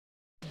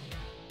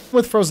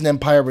with Frozen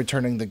Empire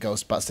returning the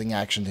ghost-busting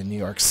action to New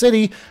York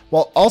City,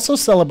 while also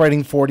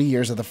celebrating 40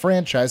 years of the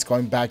franchise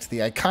going back to the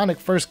iconic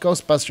first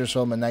Ghostbusters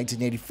film in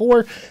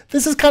 1984,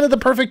 this is kind of the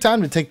perfect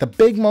time to take the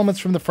big moments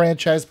from the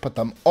franchise, put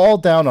them all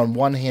down on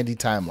one handy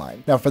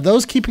timeline. Now, for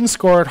those keeping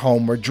score at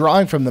home, we're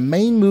drawing from the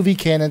main movie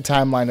canon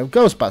timeline of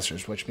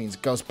Ghostbusters, which means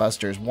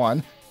Ghostbusters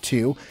 1,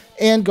 2,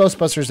 and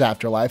Ghostbusters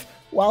Afterlife,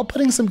 while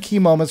putting some key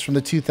moments from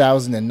the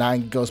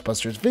 2009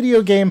 Ghostbusters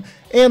video game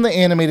and the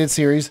animated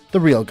series, The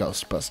Real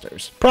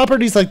Ghostbusters.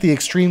 Properties like the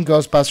Extreme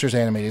Ghostbusters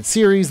animated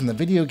series and the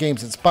video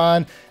games it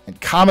spawned, and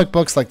comic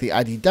books like the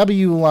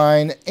IDW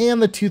line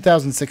and the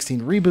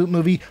 2016 reboot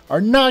movie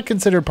are not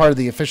considered part of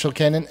the official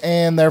canon,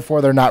 and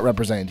therefore they're not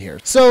represented here.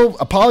 So,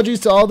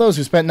 apologies to all those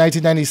who spent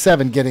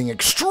 1997 getting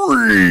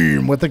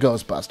extreme with the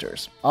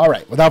Ghostbusters.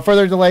 Alright, without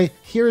further delay,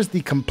 here is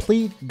the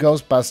complete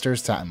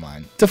Ghostbusters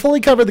timeline. To fully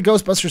cover the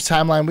Ghostbusters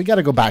timeline, we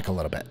gotta go back a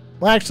little bit.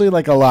 Well, actually,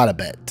 like a lot of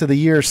bit, to the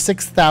year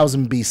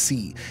 6000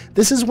 BC.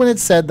 This is when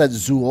it's said that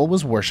Zuul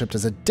was worshipped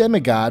as a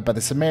demigod by the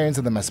Sumerians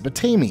and the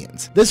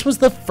Mesopotamians. This was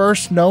the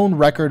first known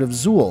record of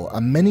Zuul, a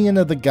minion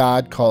of the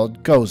god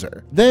called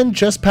Gozer. Then,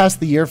 just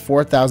past the year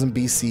 4000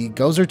 BC,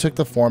 Gozer took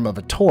the form of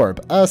a Torb,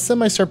 a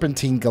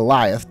semi-serpentine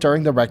Goliath,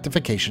 during the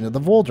rectification of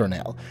the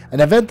Voldrenail, an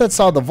event that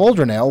saw the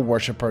Voldrenail,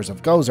 worshippers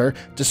of Gozer,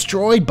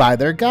 destroyed by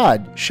their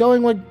god,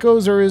 showing what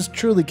Gozer is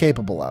truly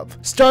capable of.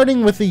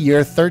 Starting with the year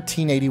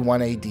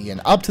 1381 AD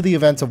and up to the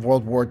events of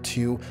World War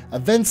II,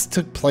 events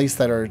took place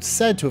that are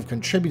said to have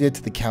contributed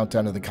to the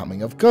countdown of the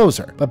coming of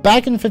Gozer. But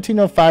back in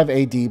 1505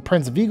 AD,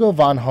 Prince Viggo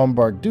von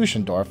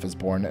Homburg-Duschendorf is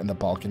born in the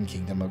Balkan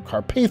kingdom of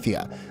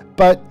Carpathia.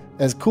 But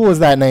as cool as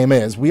that name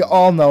is, we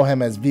all know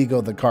him as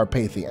Viggo the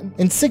Carpathian.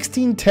 In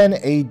 1610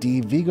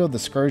 AD, Viggo the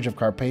Scourge of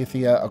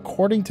Carpathia,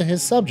 according to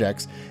his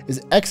subjects,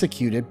 is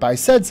executed by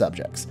said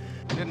subjects.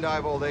 He didn't die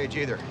of old age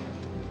either.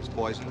 He was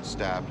poisoned,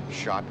 stabbed,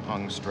 shot,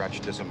 hung,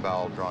 stretched,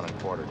 disemboweled, drawn, and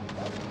quartered.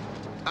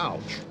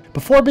 Ouch.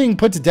 Before being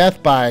put to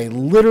death by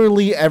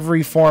literally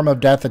every form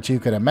of death that you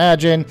could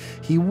imagine,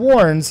 he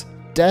warns,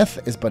 "Death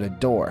is but a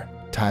door.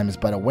 Time is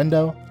but a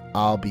window.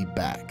 I'll be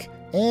back."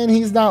 And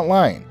he's not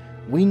lying.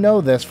 We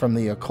know this from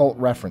the occult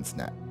reference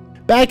net.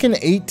 Back in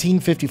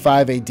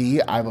 1855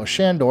 AD, Ivo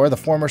Shandor, the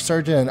former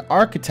surgeon and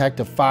architect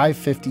of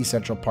 550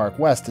 Central Park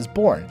West, is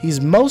born. He's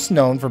most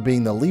known for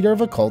being the leader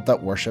of a cult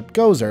that worshipped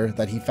Gozer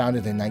that he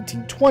founded in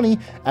 1920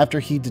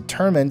 after he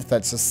determined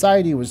that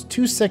society was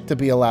too sick to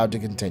be allowed to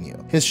continue.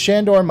 His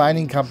Shandor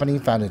Mining Company,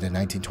 founded in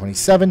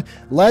 1927,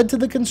 led to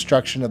the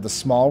construction of the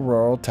small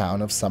rural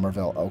town of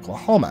Somerville,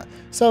 Oklahoma.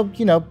 So,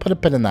 put a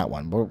pin in that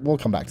one. We'll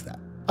come back to that.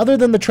 Other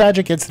than the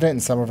tragic incident in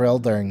Somerville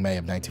during May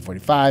of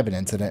 1945, an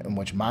incident in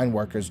which mine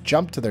workers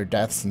jumped to their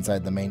deaths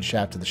inside the main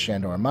shaft of the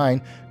Shandor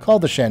mine,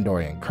 called the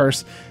Shandorian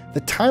Curse,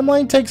 the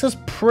timeline takes us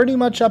pretty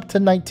much up to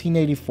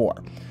 1984.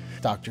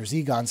 Doctors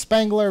Egon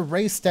Spangler,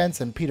 Ray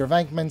Stentz, and Peter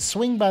Venkman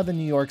swing by the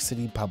New York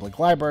City Public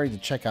Library to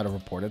check out a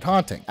reported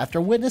haunting.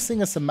 After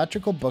witnessing a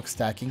symmetrical book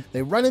stacking,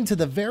 they run into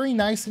the very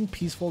nice and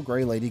peaceful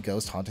Gray Lady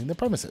ghost haunting the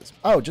premises.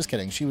 Oh, just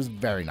kidding, she was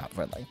very not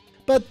friendly.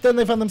 But then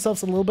they find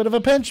themselves in a little bit of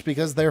a pinch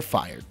because they're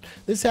fired.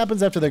 This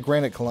happens after their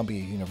grant at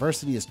Columbia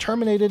University is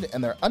terminated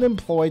and they're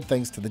unemployed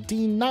thanks to the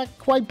dean not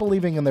quite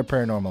believing in their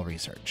paranormal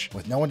research.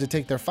 With no one to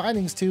take their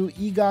findings to,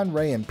 Egon,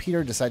 Ray, and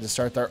Peter decide to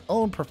start their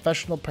own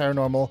professional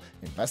paranormal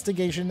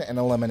investigation and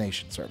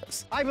elimination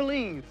service. I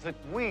believe that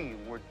we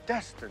were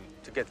destined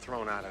to get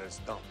thrown out of this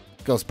dump.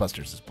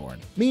 Ghostbusters is born.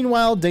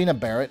 Meanwhile, Dana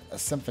Barrett, a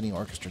symphony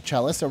orchestra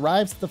cellist,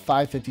 arrives at the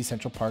 550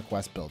 Central Park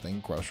West building,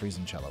 groceries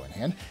and cello in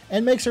hand,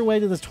 and makes her way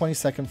to the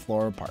 22nd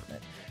floor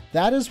apartment.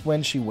 That is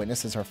when she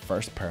witnesses her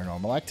first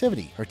paranormal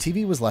activity. Her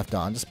TV was left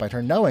on despite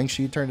her knowing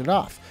she had turned it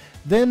off.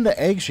 Then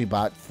the eggs she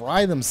bought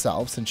fry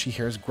themselves and she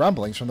hears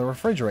grumblings from the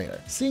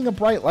refrigerator. Seeing a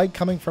bright light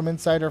coming from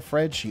inside her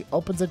fridge, she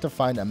opens it to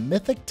find a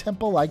mythic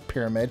temple-like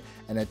pyramid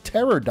and a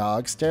terror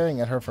dog staring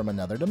at her from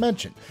another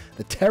dimension.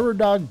 The terror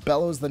dog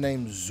bellows the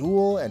name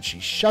Zuul and she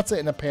shuts it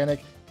in a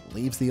panic,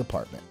 leaves the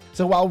apartment.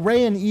 So while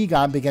Ray and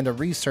Egon begin to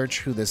research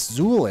who this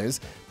Zuul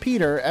is,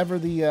 Peter, ever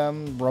the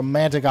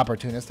romantic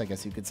opportunist, I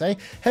guess you could say,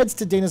 heads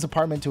to Dana's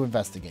apartment to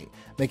investigate.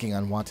 Making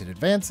unwanted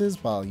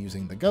advances while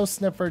using the ghost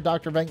sniffer,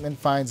 Dr. Venkman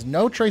finds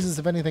no traces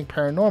of anything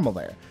paranormal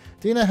there.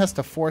 Dana has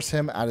to force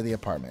him out of the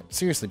apartment.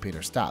 Seriously,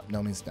 Peter, stop.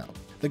 No means no.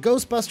 The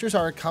Ghostbusters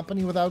are a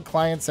company without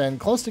clients and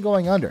close to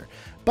going under,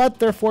 but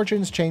their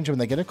fortunes change when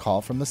they get a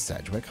call from the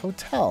Sedgwick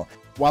Hotel.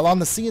 While on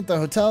the scene at the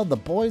hotel, the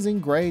boys in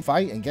gray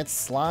fight and get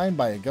slimed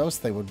by a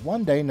ghost they would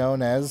one day know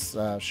as,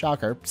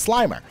 shocker,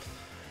 Slimer.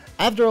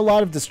 After a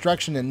lot of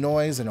destruction and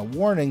noise and a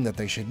warning that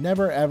they should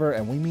never ever,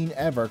 and we mean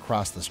ever,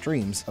 cross the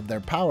streams of their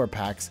power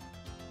packs,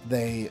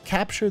 they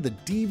capture the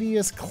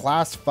devious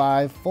Class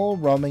 5 full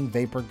roaming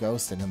vapor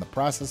ghost and in the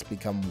process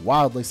become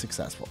wildly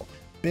successful.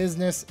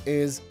 Business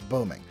is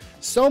booming.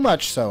 So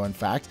much so, in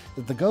fact,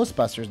 that the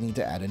Ghostbusters need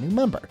to add a new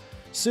member.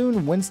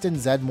 Soon, Winston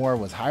Zedmore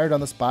was hired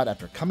on the spot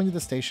after coming to the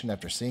station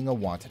after seeing a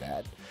wanted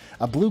ad.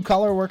 A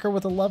blue-collar worker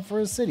with a love for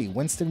his city,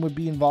 Winston would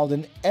be involved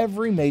in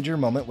every major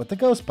moment with the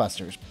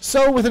Ghostbusters.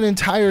 So, with an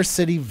entire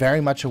city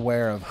very much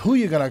aware of who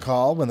you're gonna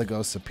call when the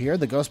ghosts appear,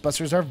 the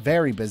Ghostbusters are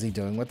very busy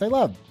doing what they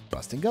love,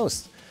 busting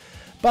ghosts.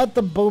 But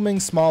the booming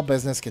small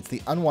business gets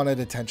the unwanted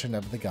attention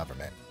of the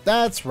government.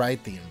 That's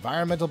right, the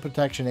Environmental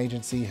Protection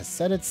Agency has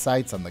set its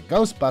sights on the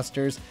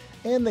Ghostbusters,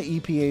 and the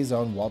EPA's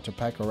own Walter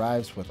Peck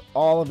arrives with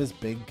all of his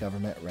big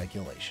government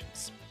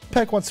regulations.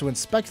 Peck wants to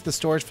inspect the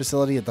storage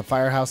facility at the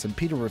firehouse, and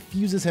Peter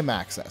refuses him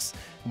access.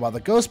 And while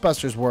the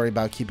Ghostbusters worry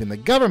about keeping the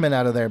government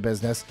out of their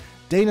business,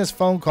 Dana's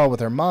phone call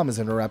with her mom is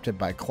interrupted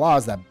by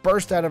claws that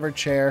burst out of her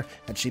chair,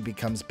 and she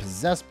becomes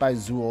possessed by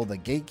Zuul, the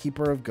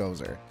gatekeeper of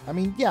Gozer. I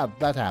mean, yeah,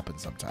 that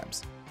happens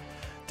sometimes.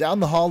 Down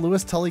the hall,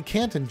 Louis Tully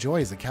can't enjoy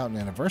his accountant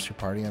anniversary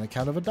party on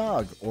account of a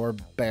dog, or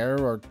bear,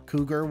 or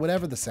cougar,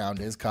 whatever the sound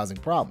is causing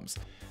problems.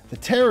 The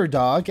Terror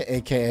Dog,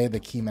 aka the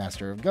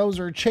Keymaster of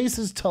Gozer,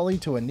 chases Tully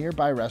to a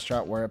nearby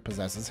restaurant where it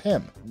possesses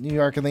him. New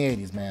York in the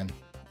 80s, man.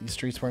 These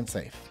streets weren't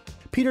safe.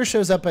 Peter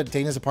shows up at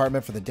Dana's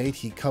apartment for the date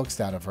he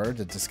coaxed out of her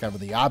to discover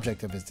the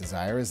object of his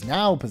desire is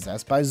now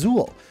possessed by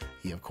Zuul.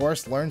 He of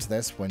course learns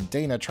this when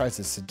Dana tries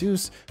to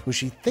seduce who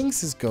she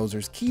thinks is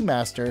Gozer's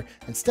Keymaster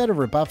instead of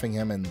rebuffing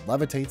him, and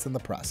levitates in the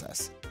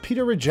process.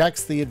 Peter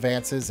rejects the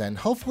advances, and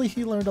hopefully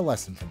he learned a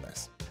lesson from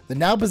this. The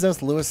now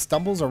possessed Louis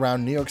stumbles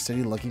around New York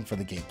City looking for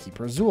the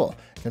gatekeeper Zuul.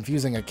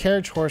 Confusing a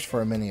carriage horse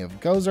for a mini of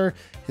Gozer,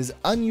 his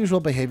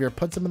unusual behavior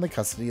puts him in the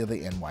custody of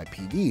the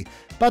NYPD,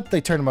 but they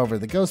turn him over to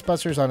the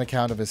Ghostbusters on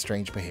account of his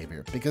strange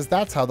behavior, because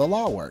that's how the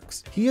law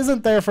works. He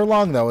isn't there for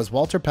long though, as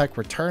Walter Peck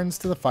returns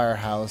to the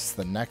firehouse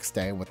the next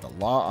day with the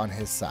law on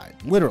his side.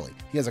 Literally,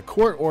 he has a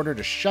court order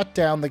to shut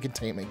down the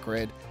containment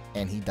grid,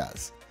 and he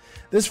does.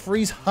 This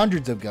frees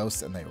hundreds of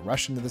ghosts, and they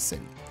rush into the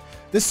city.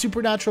 This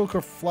supernatural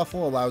kerfluffle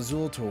allows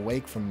Zuul to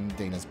awake from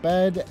Dana's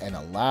bed and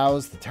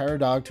allows the Terror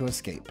Dog to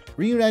escape.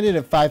 Reunited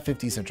at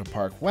 550 Central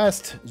Park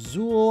West,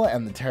 Zuul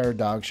and the Terror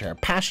Dog share a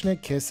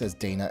passionate kiss as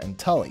Dana and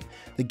Tully.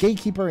 The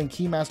Gatekeeper and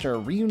Keymaster are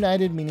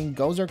reunited, meaning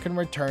Gozer can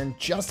return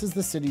just as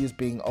the city is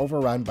being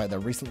overrun by the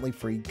recently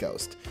freed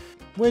ghost.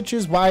 Which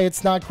is why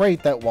it's not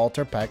great that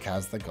Walter Peck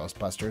has the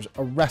Ghostbusters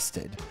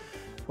arrested.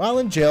 While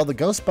in jail, the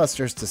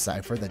Ghostbusters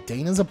decipher that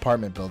Dana's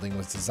apartment building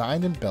was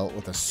designed and built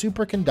with a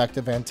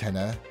superconductive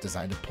antenna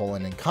designed to pull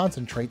in and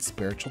concentrate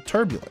spiritual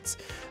turbulence.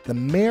 The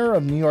mayor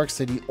of New York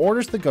City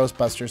orders the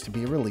Ghostbusters to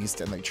be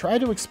released, and they try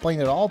to explain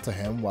it all to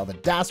him while the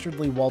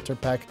dastardly Walter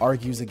Peck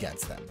argues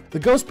against them. The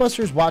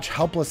Ghostbusters watch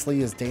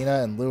helplessly as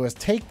Dana and Louis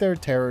take their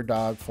Terror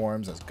Dog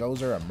forms as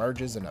Gozer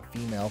emerges in a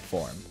female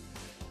form.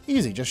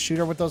 Easy, just shoot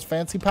her with those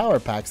fancy power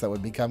packs that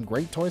would become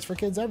great toys for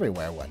kids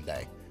everywhere one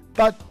day.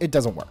 But it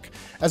doesn't work.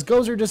 As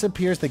Gozer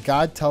disappears, the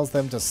god tells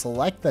them to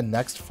select the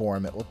next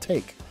form it will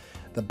take.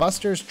 The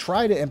Busters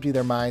try to empty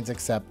their minds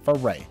except for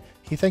Ray.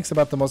 He thinks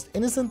about the most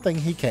innocent thing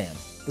he can,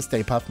 the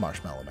Stay Puft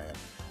Marshmallow Man.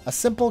 A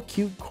simple,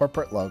 cute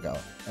corporate logo,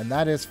 and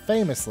that is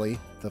famously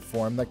the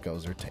form that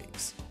Gozer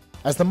takes.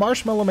 As the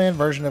Marshmallow Man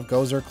version of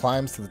Gozer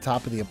climbs to the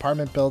top of the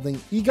apartment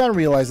building, Egon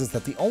realizes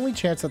that the only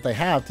chance that they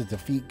have to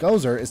defeat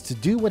Gozer is to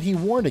do what he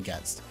warned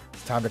against.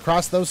 It's time to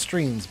cross those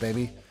streams,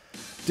 baby.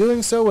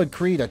 Doing so would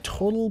create a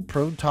total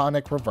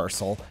protonic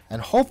reversal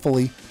and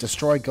hopefully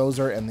destroy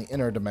Gozer and the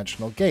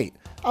interdimensional gate.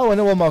 Oh,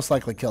 and it will most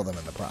likely kill them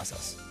in the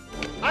process.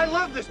 I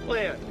love this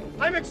plan.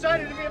 I'm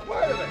excited to be a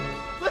part of it.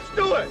 Let's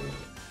do it.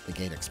 The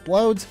gate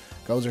explodes,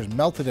 Gozer's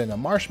melted into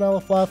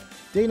marshmallow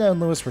fluff, Dana and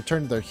Louis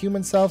return to their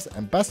human selves,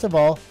 and best of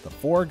all, the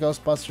 4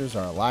 Ghostbusters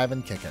are alive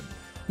and kicking.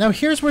 Now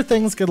here's where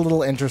things get a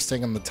little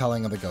interesting in the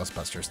telling of the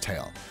Ghostbusters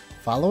tale.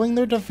 Following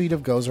their defeat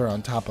of Gozer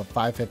on top of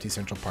 550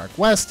 Central Park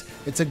West,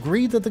 it's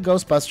agreed that the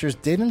Ghostbusters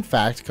did in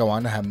fact go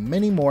on to have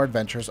many more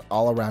adventures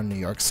all around New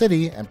York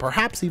City, and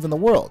perhaps even the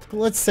world.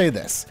 Let's say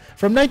this.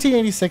 From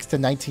 1986 to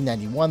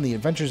 1991, the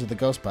adventures of the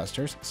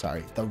Ghostbusters,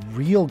 the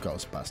real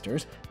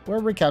Ghostbusters, were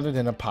recounted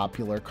in a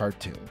popular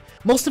cartoon.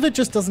 Most of it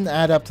just doesn't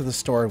add up to the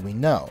story we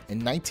know.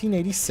 In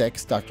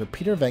 1986, Dr.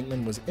 Peter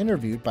Venkman was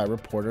interviewed by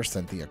reporter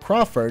Cynthia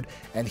Crawford,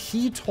 and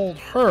he told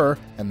her,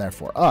 and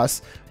therefore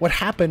us, what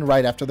happened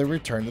right after they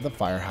returned to the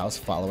firehouse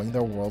following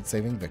their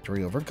world-saving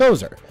victory over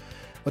Gozer.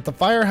 With the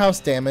firehouse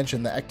damaged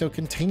and the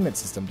ecto-containment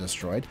system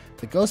destroyed,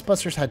 the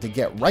Ghostbusters had to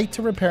get right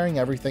to repairing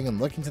everything and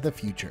looking to the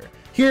future.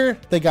 Here,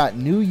 they got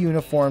new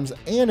uniforms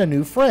and a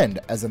new friend,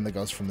 as in the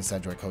ghost from the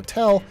Sedgwick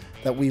Hotel,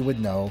 that we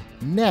would know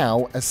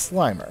now as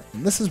Slimer.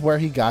 And this is where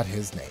he got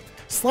his name.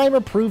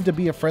 Slimer proved to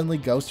be a friendly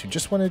ghost who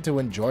just wanted to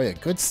enjoy a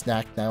good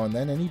snack now and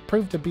then, and he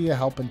proved to be a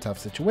help in tough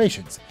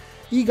situations.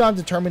 Egon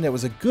determined it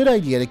was a good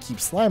idea to keep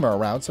Slimer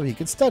around so he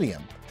could study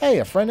him. Hey,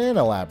 a friend and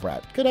a lab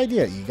rat. Good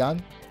idea,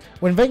 Egon.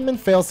 When Venkman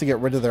fails to get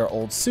rid of their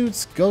old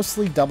suits,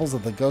 ghostly doubles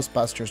of the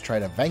Ghostbusters try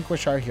to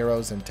vanquish our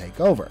heroes and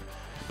take over.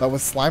 But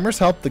with Slimer's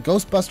help, the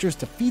Ghostbusters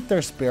defeat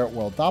their spirit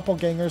world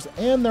doppelgangers,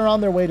 and they're on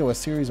their way to a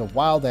series of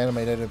wild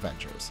animated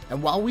adventures.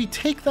 And while we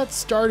take that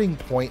starting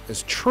point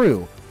as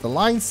true, The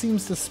line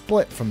seems to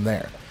split from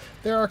there.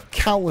 There are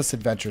countless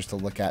adventures to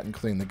look at,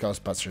 including the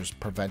Ghostbusters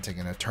preventing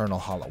an eternal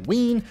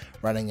Halloween,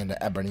 running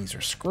into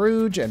Ebenezer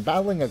Scrooge, and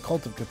battling a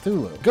cult of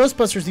Cthulhu.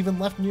 Ghostbusters even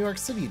left New York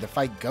City to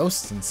fight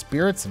ghosts and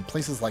spirits in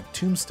places like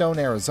Tombstone,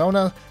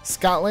 Arizona,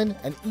 Scotland,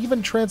 and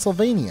even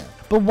Transylvania.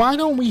 But why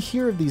don't we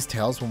hear of these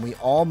tales when we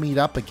all meet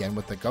up again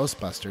with the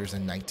Ghostbusters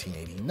in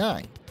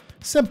 1989?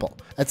 Simple.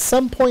 At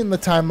some point in the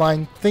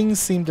timeline, things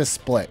seem to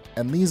split,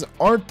 and these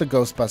aren't the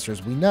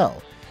Ghostbusters we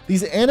know.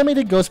 These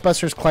animated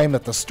Ghostbusters claim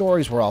that the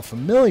stories we're all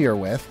familiar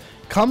with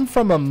come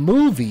from a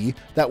movie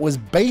that was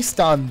based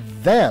on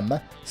them,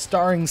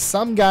 starring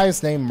some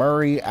guys named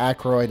Murray,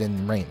 Aykroyd,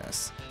 and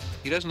Ramis.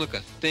 He doesn't look a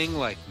thing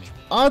like me.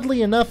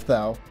 Oddly enough,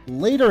 though,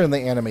 later in the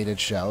animated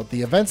show,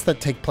 the events that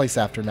take place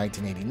after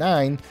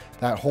 1989,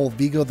 that whole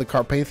Vigo the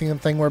Carpathian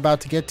thing we're about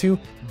to get to,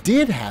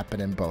 did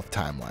happen in both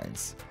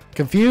timelines.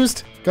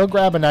 Confused? Go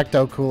grab an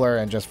ecto cooler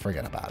and just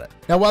forget about it.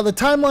 Now, while the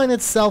timeline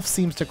itself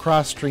seems to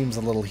cross streams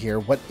a little here,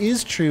 what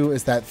is true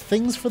is that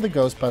things for the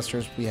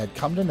Ghostbusters we had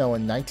come to know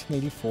in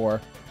 1984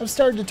 have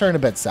started to turn a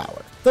bit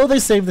sour. Though they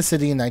saved the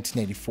city in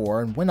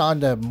 1984 and went on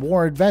to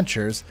more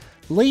adventures,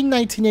 late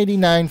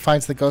 1989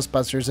 finds the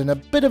Ghostbusters in a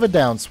bit of a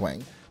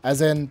downswing,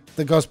 as in,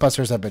 the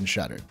Ghostbusters have been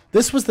shuttered.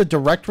 This was the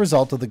direct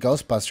result of the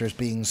Ghostbusters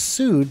being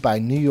sued by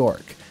New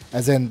York,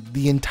 as in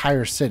the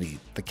entire city,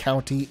 the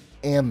county,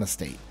 and the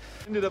state.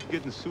 Ended up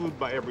getting sued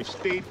by every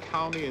state,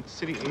 county, and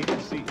city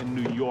agency in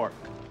New York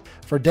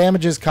for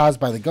damages caused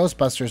by the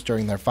Ghostbusters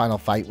during their final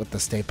fight with the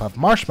Stay Puft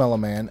Marshmallow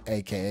Man,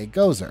 aka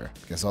Gozer.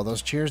 Guess all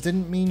those cheers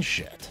didn't mean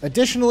shit.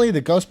 Additionally,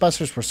 the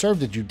Ghostbusters were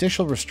served a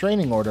judicial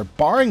restraining order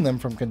barring them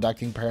from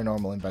conducting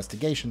paranormal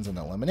investigations and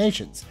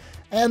eliminations,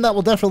 and that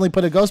will definitely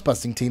put a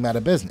ghostbusting team out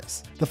of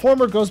business. The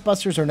former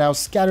Ghostbusters are now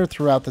scattered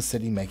throughout the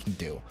city making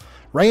do.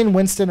 Ray and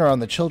Winston are on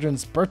the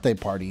children's birthday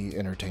party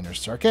entertainer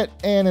circuit,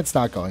 and it's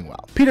not going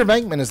well. Peter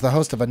Venkman is the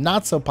host of a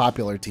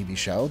not-so-popular TV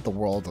show, The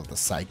World of the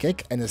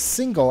Psychic, and is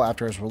single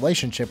after his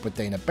relationship with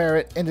Dana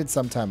Barrett ended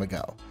some time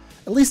ago.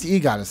 At least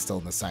Egon is still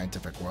in the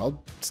scientific world,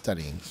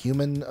 studying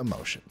human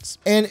emotions.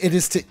 And it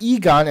is to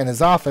Egon and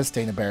his office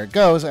Dana Barrett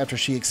goes after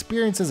she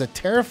experiences a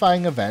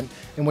terrifying event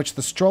in which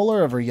the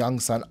stroller of her young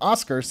son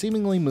Oscar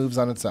seemingly moves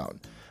on its own.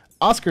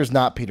 Oscar's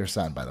not Peter's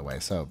son, by the way,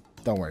 so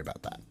don't worry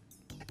about that.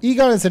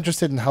 Egon is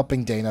interested in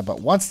helping Dana but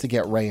wants to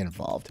get Ray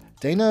involved.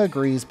 Dana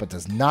agrees but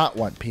does not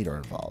want Peter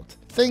involved.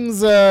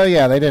 Things, they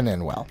didn't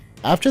end well.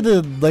 After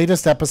the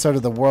latest episode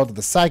of The World of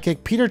the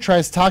Psychic, Peter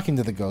tries talking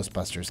to the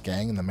Ghostbusters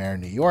gang and the mayor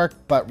of New York,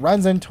 but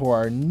runs into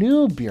our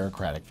new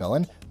bureaucratic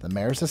villain, the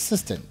mayor's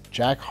assistant,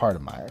 Jack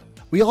Hardemeyer.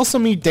 We also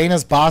meet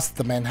Dana's boss at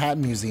the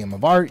Manhattan Museum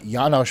of Art,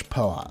 Janos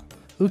Poha,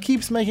 who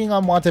keeps making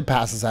unwanted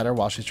passes at her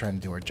while she's trying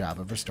to do her job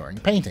of restoring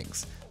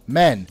paintings.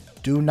 Men,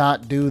 do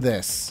not do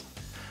this.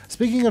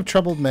 Speaking of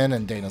troubled men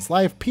in Dana's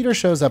life, Peter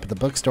shows up at the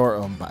bookstore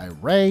owned by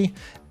Ray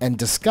and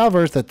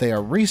discovers that they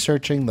are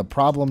researching the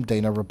problem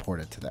Dana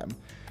reported to them.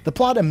 The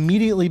plot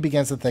immediately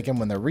begins to thicken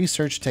when their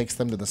research takes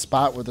them to the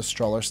spot where the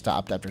stroller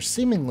stopped after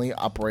seemingly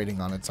operating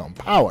on its own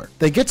power.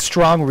 They get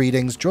strong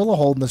readings, drill a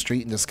hole in the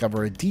street, and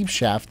discover a deep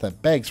shaft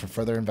that begs for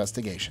further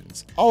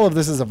investigations. All of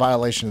this is a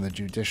violation of the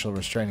judicial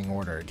restraining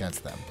order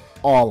against them.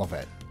 All of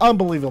it.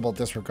 Unbelievable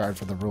disregard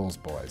for the rules,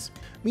 boys.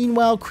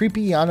 Meanwhile,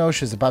 creepy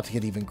Janos is about to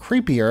get even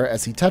creepier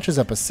as he touches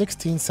up a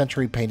 16th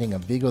century painting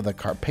of Vigo the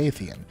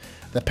Carpathian.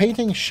 The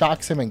painting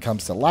shocks him and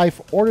comes to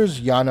life, orders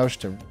Janos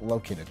to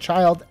locate a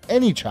child,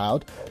 any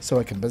child, so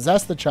it can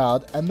possess the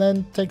child, and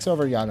then takes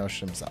over Janos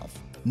himself.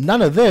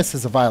 None of this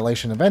is a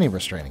violation of any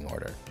restraining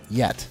order.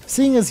 Yet.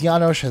 Seeing as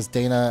Janos has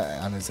Dana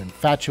on his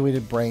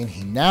infatuated brain,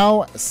 he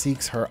now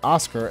seeks her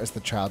Oscar as the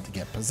child to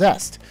get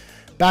possessed.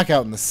 Back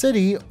out in the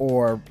city,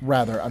 or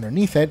rather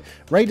underneath it,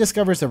 Ray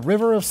discovers a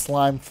river of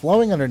slime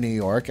flowing under New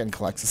York and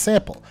collects a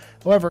sample.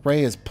 However,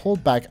 Ray is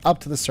pulled back up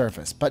to the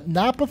surface, but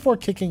not before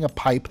kicking a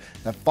pipe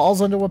that falls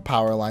onto a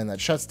power line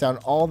that shuts down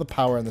all the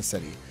power in the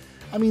city.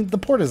 I mean, the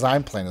poor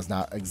design plan is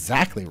not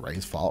exactly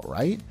Ray's fault,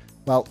 right?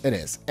 Well, it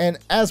is. And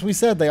as we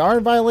said, they are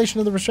in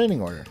violation of the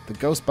restraining order. The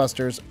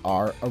Ghostbusters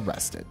are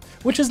arrested.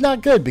 Which is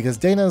not good because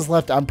Dana is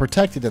left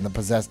unprotected and the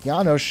possessed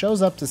Janos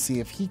shows up to see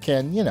if he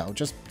can,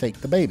 just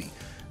take the baby.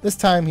 This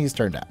time, he's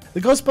turned out.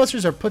 The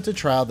Ghostbusters are put to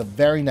trial the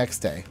very next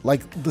day.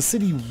 Like, the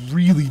city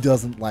really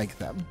doesn't like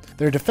them.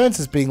 Their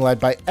defense is being led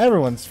by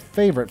everyone's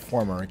favorite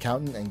former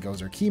accountant and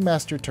Gozer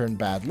Keymaster turned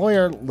bad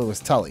lawyer, Louis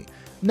Tully.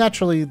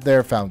 Naturally,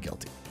 they're found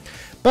guilty.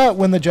 But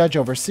when the judge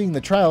overseeing the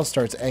trial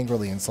starts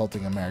angrily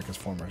insulting America's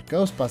former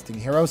ghostbusting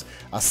heroes,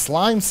 a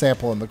slime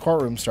sample in the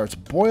courtroom starts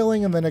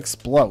boiling and then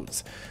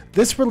explodes.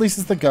 This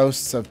releases the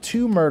ghosts of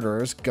two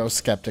murderers ghost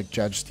skeptic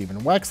Judge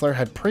Stephen Wexler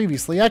had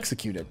previously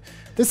executed.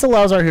 This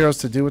allows our heroes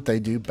to do what they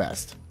do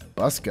best,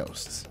 bust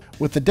ghosts.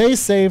 With the day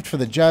saved for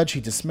the judge, he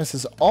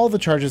dismisses all the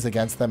charges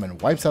against them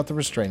and wipes out the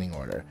restraining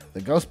order.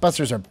 The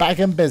Ghostbusters are back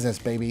in business,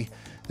 baby.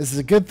 This is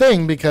a good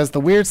thing because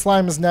the weird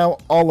slime is now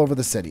all over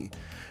the city.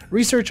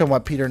 Research on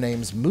what Peter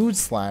names mood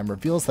slime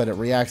reveals that it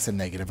reacts to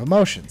negative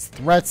emotions.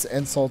 Threats,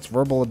 insults,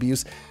 verbal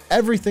abuse,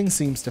 everything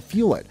seems to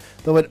fuel it,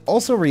 though it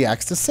also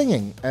reacts to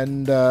singing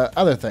and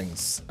other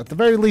things. At the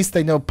very least,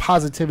 they know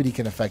positivity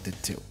can affect it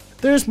too.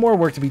 There's more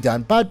work to be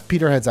done, but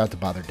Peter heads out to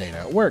bother Dana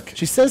at work.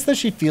 She says that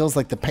she feels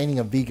like the painting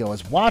of Vigo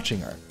is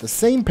watching her, the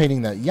same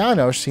painting that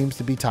Janos seems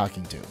to be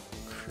talking to.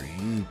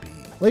 Creepy.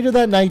 Later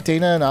that night,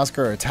 Dana and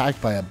Oscar are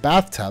attacked by a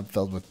bathtub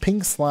filled with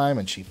pink slime,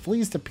 and she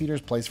flees to Peter's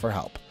place for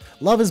help.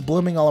 Love is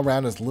blooming all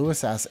around as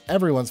Lewis asks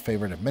everyone's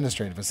favorite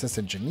administrative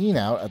assistant Janine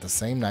out. At the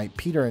same night,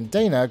 Peter and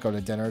Dana go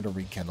to dinner to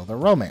rekindle their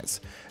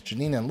romance.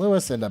 Janine and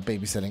Lewis end up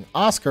babysitting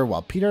Oscar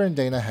while Peter and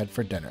Dana head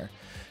for dinner.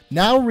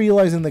 Now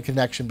realizing the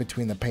connection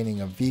between the painting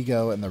of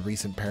Vigo and the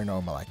recent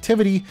paranormal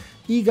activity,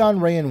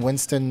 Egon, Ray, and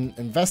Winston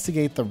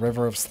investigate the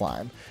river of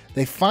slime.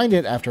 They find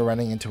it after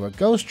running into a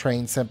ghost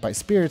train sent by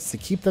spirits to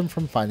keep them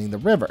from finding the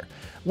river.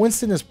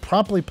 Winston is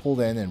promptly pulled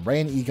in, and Ray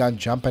and Egon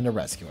jump in to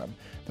rescue him.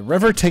 The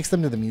river takes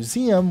them to the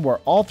museum, where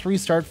all three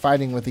start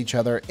fighting with each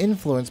other,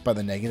 influenced by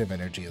the negative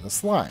energy of the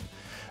slime.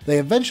 They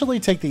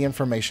eventually take the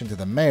information to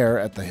the mayor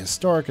at the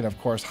historic and of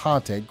course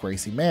haunted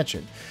Gracie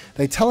Mansion.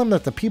 They tell him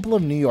that the people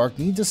of New York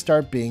need to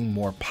start being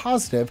more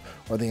positive,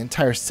 or the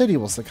entire city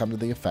will succumb to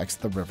the effects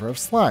of the river of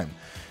slime.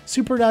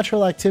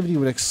 Supernatural activity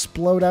would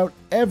explode out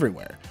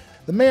everywhere.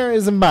 The mayor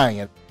isn't buying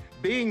it.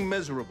 Being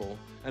miserable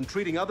and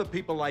treating other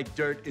people like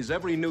dirt is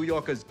every New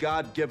Yorker's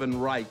God-given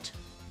right.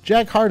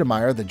 Jack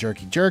Hardemeyer, the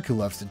jerky jerk who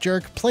loves to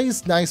jerk,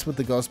 plays nice with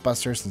the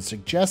Ghostbusters and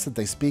suggests that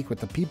they speak with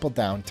the people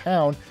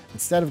downtown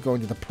instead of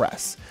going to the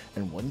press.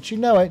 And wouldn't you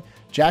know it,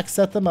 Jack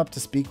set them up to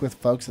speak with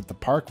folks at the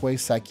Parkway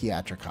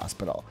Psychiatric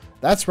Hospital.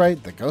 That's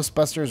right, the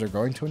Ghostbusters are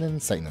going to an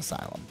insane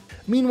asylum.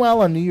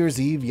 Meanwhile, on New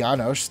Year's Eve,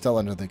 Janos, still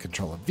under the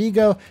control of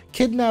Vigo,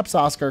 kidnaps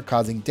Oscar,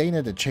 causing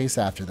Dana to chase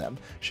after them.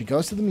 She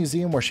goes to the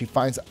museum where she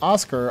finds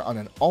Oscar on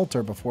an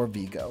altar before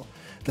Vigo.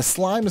 The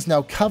slime is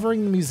now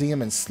covering the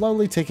museum and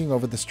slowly taking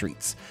over the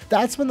streets.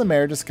 That's when the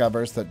mayor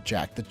discovers that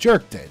Jack the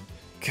Jerk did.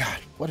 God,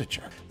 what a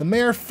jerk. The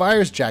mayor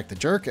fires Jack the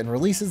Jerk and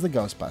releases the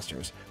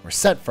Ghostbusters. We're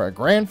set for a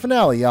grand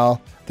finale,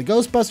 y'all. The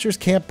Ghostbusters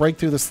can't break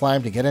through the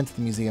slime to get into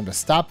the museum to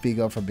stop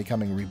Vigo from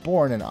becoming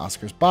reborn in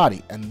Oscar's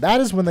body, and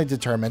that is when they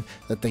determine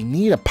that they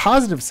need a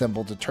positive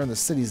symbol to turn the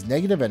city's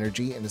negative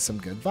energy into some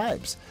good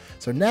vibes.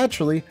 So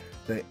naturally,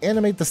 they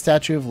animate the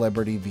Statue of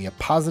Liberty via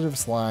positive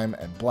slime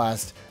and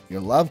blast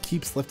 "Your Love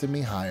Keeps Lifting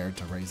Me Higher"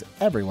 to raise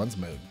everyone's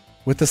mood.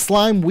 With the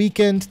slime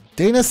weakened,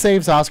 Dana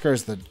saves Oscar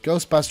as the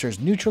Ghostbusters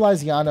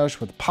neutralize Janos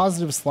with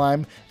positive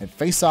slime and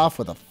face off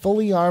with a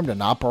fully armed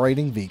and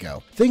operating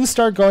Vigo. Things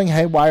start going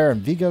haywire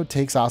and Vigo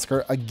takes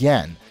Oscar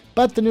again.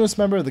 But the newest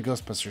member of the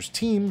Ghostbusters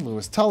team,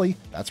 Louis Tully,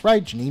 that's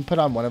right, Janine put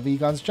on one of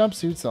Egon's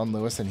jumpsuits on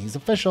Louis and he's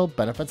official,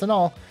 benefits and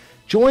all,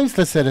 joins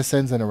the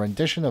citizens in a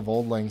rendition of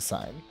Old Lang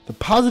Syne. The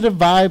positive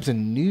vibes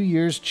and New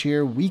Year's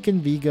cheer weaken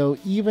Vigo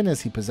even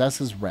as he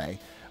possesses Ray.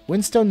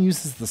 Winston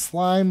uses the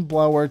slime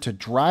blower to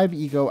drive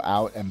Ego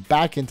out and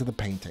back into the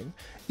painting.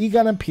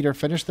 Egon and Peter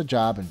finish the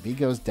job and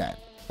Vigo's dead.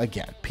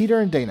 Again, Peter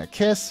and Dana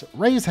kiss,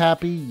 Ray's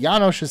happy,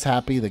 Janos is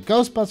happy, the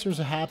Ghostbusters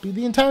are happy,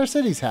 the entire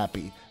city's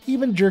happy,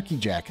 even Jerky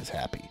Jack is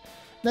happy.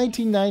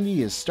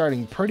 1990 is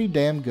starting pretty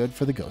damn good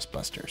for the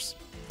Ghostbusters.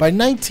 By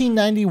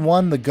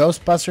 1991, the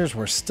Ghostbusters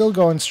were still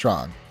going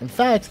strong. In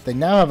fact, they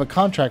now have a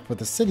contract with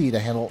the city to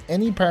handle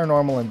any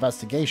paranormal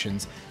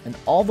investigations, and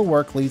all the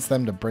work leads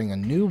them to bring a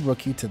new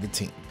rookie to the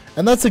team.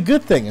 And that's a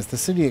good thing, as the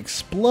city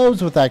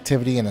explodes with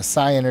activity, and a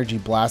psi energy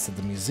blast at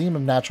the Museum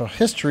of Natural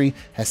History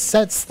has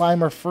set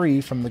Slimer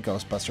free from the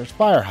Ghostbusters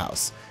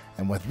firehouse.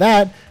 And with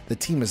that, the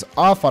team is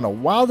off on a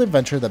wild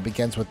adventure that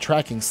begins with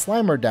tracking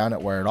Slimer down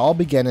at where it all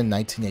began in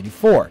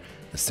 1984,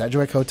 the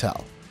Sedgwick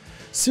Hotel.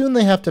 Soon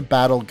they have to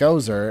battle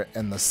Gozer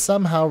and the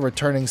somehow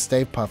returning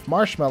Stay Puft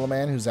Marshmallow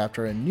Man, who's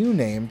after a new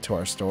name to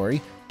our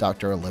story,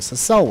 Dr. Alyssa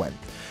Selwyn.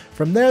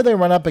 From there they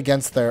run up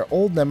against their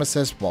old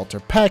nemesis Walter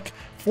Peck,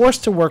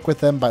 forced to work with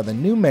them by the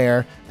new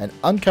mayor, and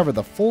uncover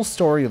the full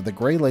story of the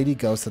Grey Lady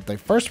ghost that they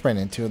first ran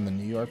into in the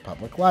New York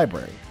Public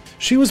Library.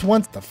 She was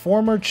once the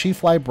former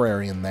chief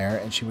librarian there,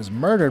 and she was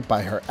murdered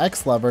by her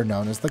ex-lover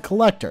known as the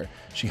Collector.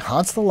 She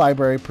haunts the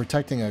library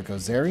protecting a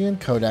Gozerian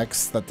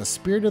codex that the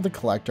spirit of the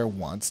Collector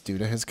wants due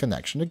to his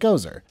connection to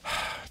Gozer.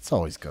 It's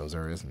always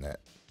Gozer, isn't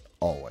it?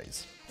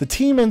 Always. The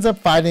team ends up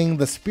fighting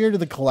the spirit of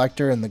the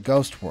Collector in the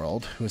ghost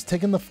world, who has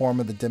taken the form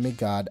of the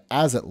demigod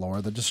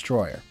Azatlor the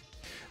Destroyer.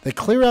 They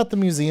clear out the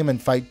museum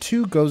and fight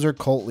two Gozer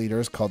cult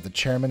leaders called the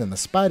Chairman and the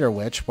Spider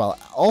Witch, while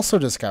also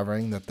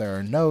discovering that there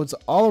are nodes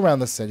all around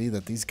the city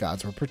that these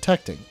gods were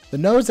protecting. The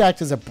nodes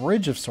act as a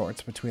bridge of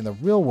sorts between the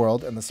real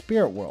world and the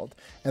spirit world,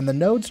 and the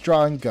nodes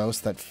draw in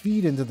ghosts that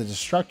feed into the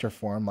destructor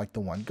form like the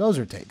one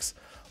Gozer takes.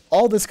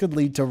 All this could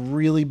lead to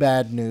really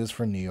bad news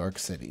for New York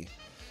City.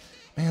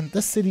 Man,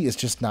 this city is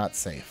just not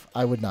safe.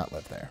 I would not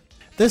live there.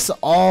 This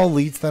all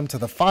leads them to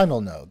the final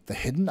node, the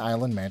hidden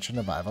island mansion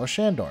of Ivo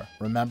Shandor.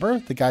 Remember,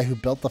 the guy who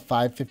built the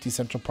 550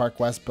 Central Park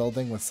West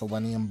building with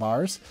selenium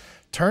bars?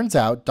 Turns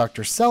out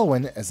Dr.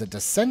 Selwyn is a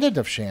descendant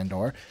of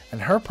Shandor,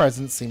 and her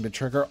presence seemed to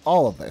trigger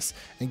all of this,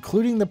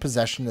 including the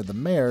possession of the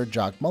mayor,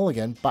 Jock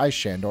Mulligan, by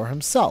Shandor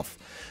himself.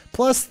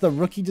 Plus, the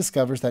rookie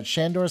discovers that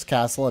Shandor's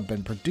castle had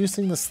been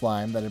producing the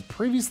slime that had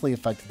previously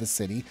affected the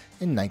city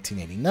in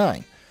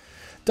 1989.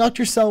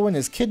 Dr. Selwyn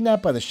is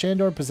kidnapped by the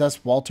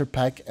Shandor-possessed Walter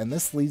Peck, and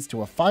this leads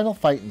to a final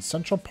fight in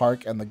Central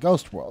Park and the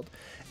Ghost World.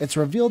 It's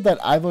revealed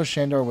that Ivo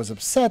Shandor was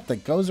upset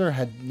that Gozer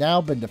had now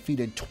been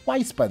defeated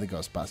twice by the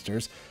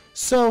Ghostbusters,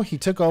 so he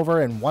took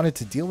over and wanted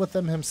to deal with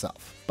them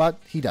himself. But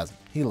he doesn't.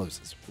 He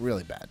loses.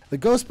 Really bad. The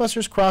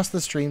Ghostbusters cross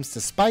the streams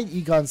despite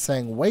Egon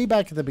saying way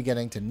back at the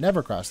beginning to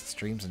never cross the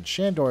streams, and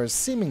Shandor is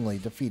seemingly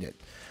defeated.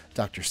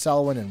 Dr.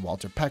 Selwyn and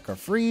Walter Peck are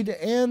freed,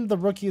 and the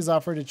rookie is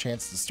offered a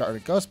chance to start a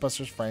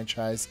Ghostbusters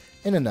franchise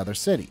in another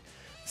city.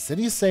 The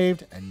city is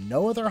saved, and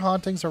no other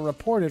hauntings are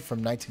reported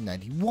from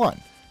 1991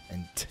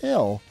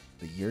 until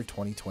the year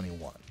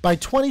 2021. By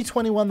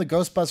 2021, the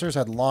Ghostbusters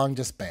had long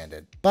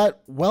disbanded,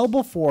 but well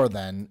before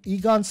then,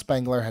 Egon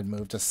Spengler had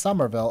moved to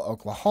Somerville,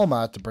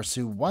 Oklahoma to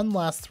pursue one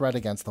last threat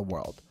against the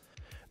world.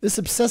 This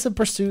obsessive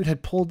pursuit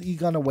had pulled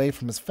Egon away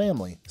from his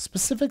family,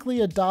 specifically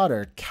a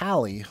daughter,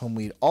 Callie, whom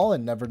we all had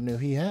never knew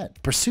he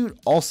had. Pursuit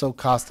also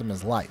cost him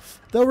his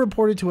life. Though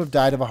reported to have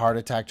died of a heart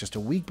attack just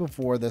a week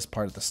before this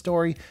part of the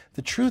story,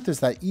 the truth is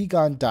that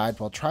Egon died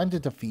while trying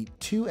to defeat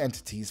two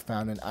entities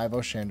found in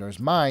Ivo Shandor's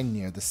mine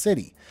near the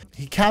city.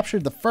 He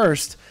captured the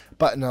first,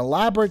 but an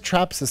elaborate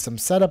trap system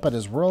set up at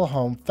his rural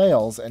home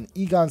fails, and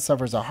Egon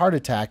suffers a heart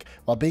attack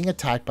while being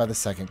attacked by the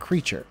second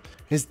creature.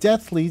 His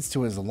death leads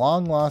to his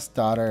long-lost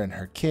daughter and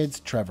her kids,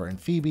 Trevor and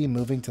Phoebe,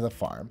 moving to the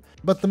farm.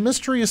 But the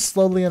mystery is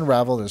slowly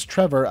unraveled as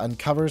Trevor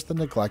uncovers the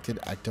neglected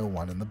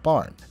Ecto-1 in the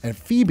barn, and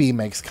Phoebe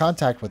makes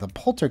contact with a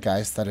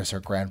poltergeist that is her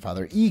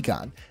grandfather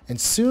Egon,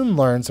 and soon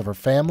learns of her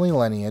family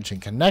lineage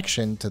and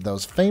connection to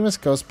those famous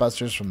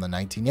Ghostbusters from the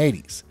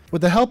 1980s.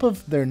 With the help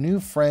of their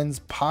new friends,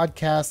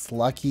 podcasts,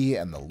 Lucky,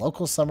 and the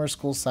local summer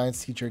school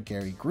science teacher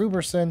Gary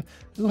Gruberson,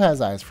 who has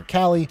eyes for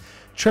Callie,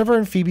 Trevor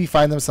and Phoebe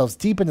find themselves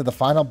deep into the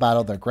final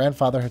battle their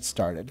grandfather had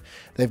started.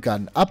 They've got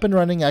an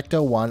up-and-running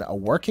Ecto-1, a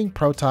working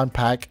proton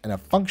pack, and a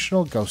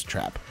functional ghost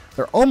trap.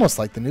 They're almost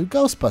like the new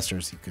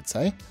Ghostbusters, you could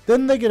say.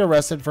 Then they get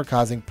arrested for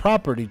causing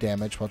property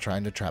damage while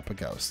trying to trap a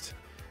ghost.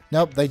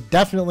 Nope, they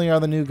definitely are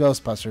the new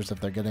Ghostbusters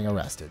if they're getting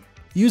arrested.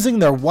 Using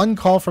their one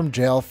call from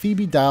jail,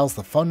 Phoebe dials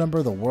the phone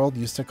number the world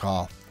used to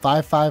call,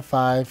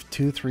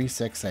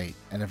 555-2368,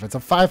 and if it's a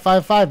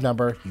 555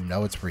 number, you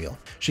know it's real.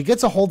 She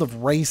gets a hold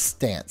of Ray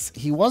Stantz.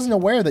 He wasn't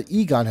aware that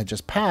Egon had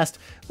just passed,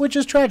 which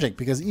is tragic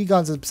because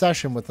Egon's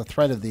obsession with the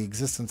threat of the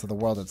existence of the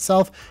world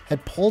itself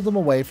had pulled him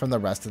away from the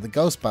rest of the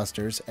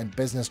Ghostbusters, and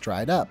business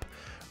dried up.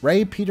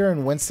 Ray, Peter,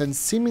 and Winston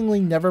seemingly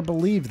never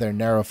believed their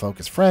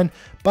narrow-focused friend,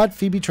 but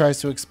Phoebe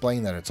tries to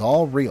explain that it's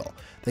all real.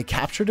 They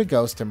captured a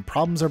ghost and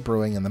problems are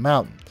brewing in the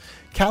mountain.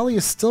 Callie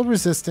is still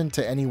resistant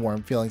to any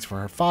warm feelings for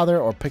her father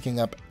or picking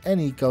up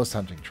any ghost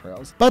hunting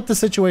trails. But the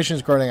situation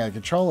is growing out of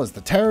control as the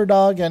Terror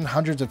Dog and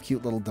hundreds of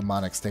cute little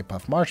demonic Stay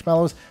Puft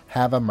Marshmallows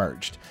have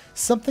emerged.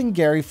 Something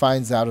Gary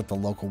finds out at the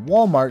local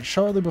Walmart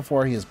shortly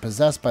before he is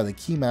possessed by the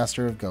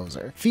Keymaster of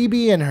Gozer.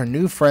 Phoebe and her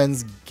new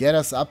friends get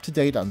us up to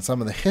date on some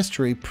of the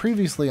history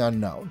previously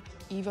unknown.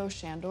 Ivo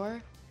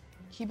Shandor?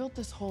 He built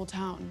this whole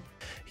town.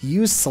 He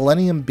used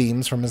selenium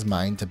beams from his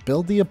mine to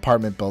build the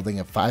apartment building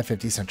at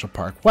 550 Central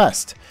Park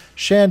West.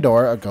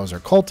 Shandor, a Gozer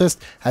cultist,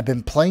 had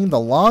been playing the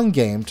long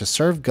game to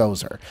serve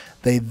Gozer.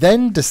 They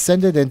then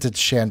descended into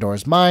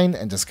Shandor's mine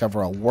and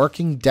discover a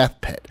working death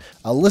pit,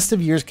 a list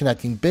of years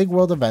connecting big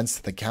world events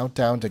to the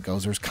countdown to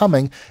Gozer's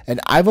coming,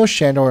 and Ivo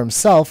Shandor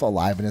himself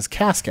alive in his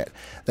casket.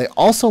 They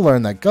also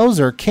learn that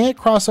Gozer can't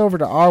cross over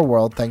to our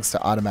world thanks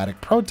to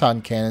automatic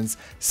proton cannons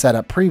set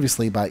up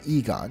previously by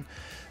Egon.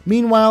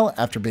 Meanwhile,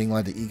 after being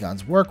led to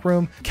Egon's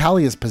workroom,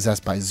 Callie is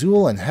possessed by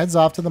Zuul and heads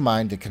off to the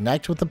mine to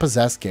connect with the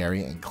possessed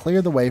Gary and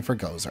clear the way for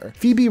Gozer.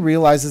 Phoebe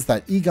realizes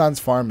that Egon's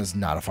farm is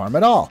not a farm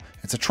at all,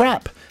 it's a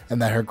trap,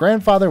 and that her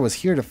grandfather was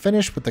here to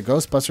finish what the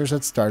Ghostbusters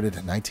had started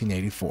in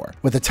 1984.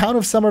 With the town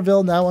of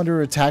Somerville now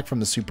under attack from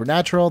the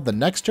supernatural, the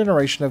next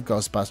generation of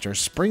Ghostbusters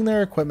spring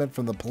their equipment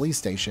from the police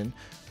station,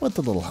 with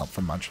a little help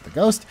from Muncher the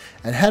Ghost,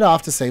 and head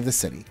off to save the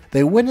city.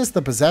 They witness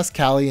the possessed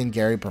Callie and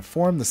Gary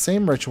perform the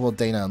same ritual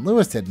Dana and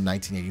Lewis did in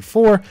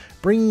 1984,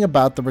 bringing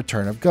about the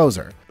return of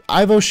Gozer.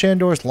 Ivo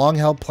Shandor's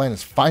long-held plan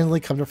has finally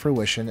come to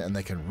fruition, and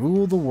they can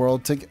rule the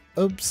world to...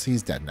 Oops,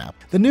 he's dead now.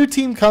 The new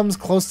team comes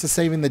close to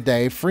saving the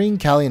day, freeing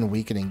Callie and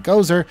weakening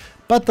Gozer,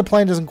 but the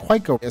plan doesn't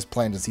quite go as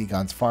planned as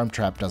Egon's farm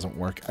trap doesn't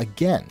work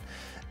again.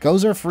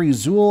 Gozer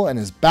frees Zuul and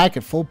is back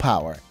at full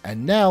power,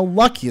 and now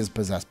Lucky is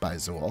possessed by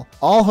Zuul.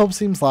 All hope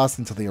seems lost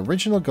until the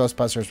original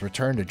Ghostbusters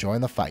return to join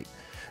the fight.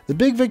 The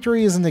big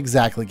victory isn't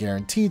exactly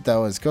guaranteed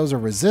though, as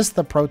Gozer resists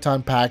the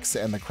proton packs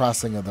and the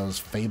crossing of those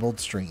fabled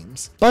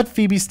streams. But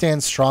Phoebe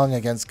stands strong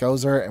against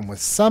Gozer, and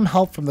with some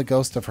help from the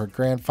ghost of her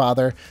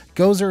grandfather,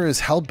 Gozer is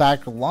held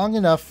back long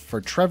enough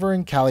for Trevor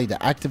and Callie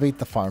to activate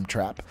the farm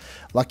trap.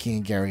 Lucky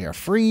and Gary are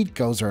freed,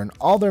 Gozer and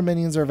all their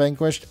minions are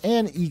vanquished,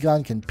 and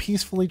Egon can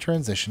peacefully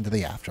transition to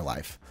the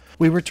afterlife.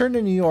 We return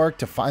to New York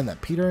to find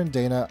that Peter and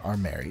Dana are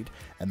married,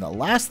 and the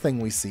last thing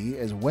we see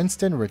is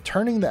Winston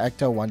returning the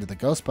Ecto-1 to the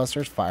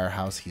Ghostbusters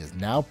firehouse he has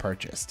now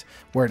purchased,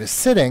 where it is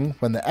sitting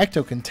when the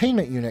Ecto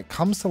containment unit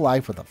comes to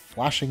life with a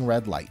flashing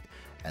red light.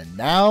 And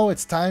now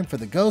it's time for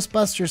the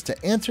Ghostbusters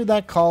to answer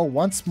that call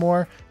once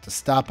more to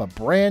stop a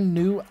brand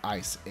new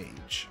ice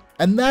age.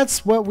 And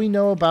that's what we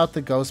know about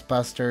the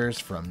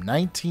Ghostbusters from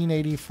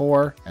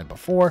 1984 and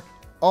before,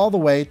 all the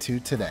way to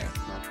today.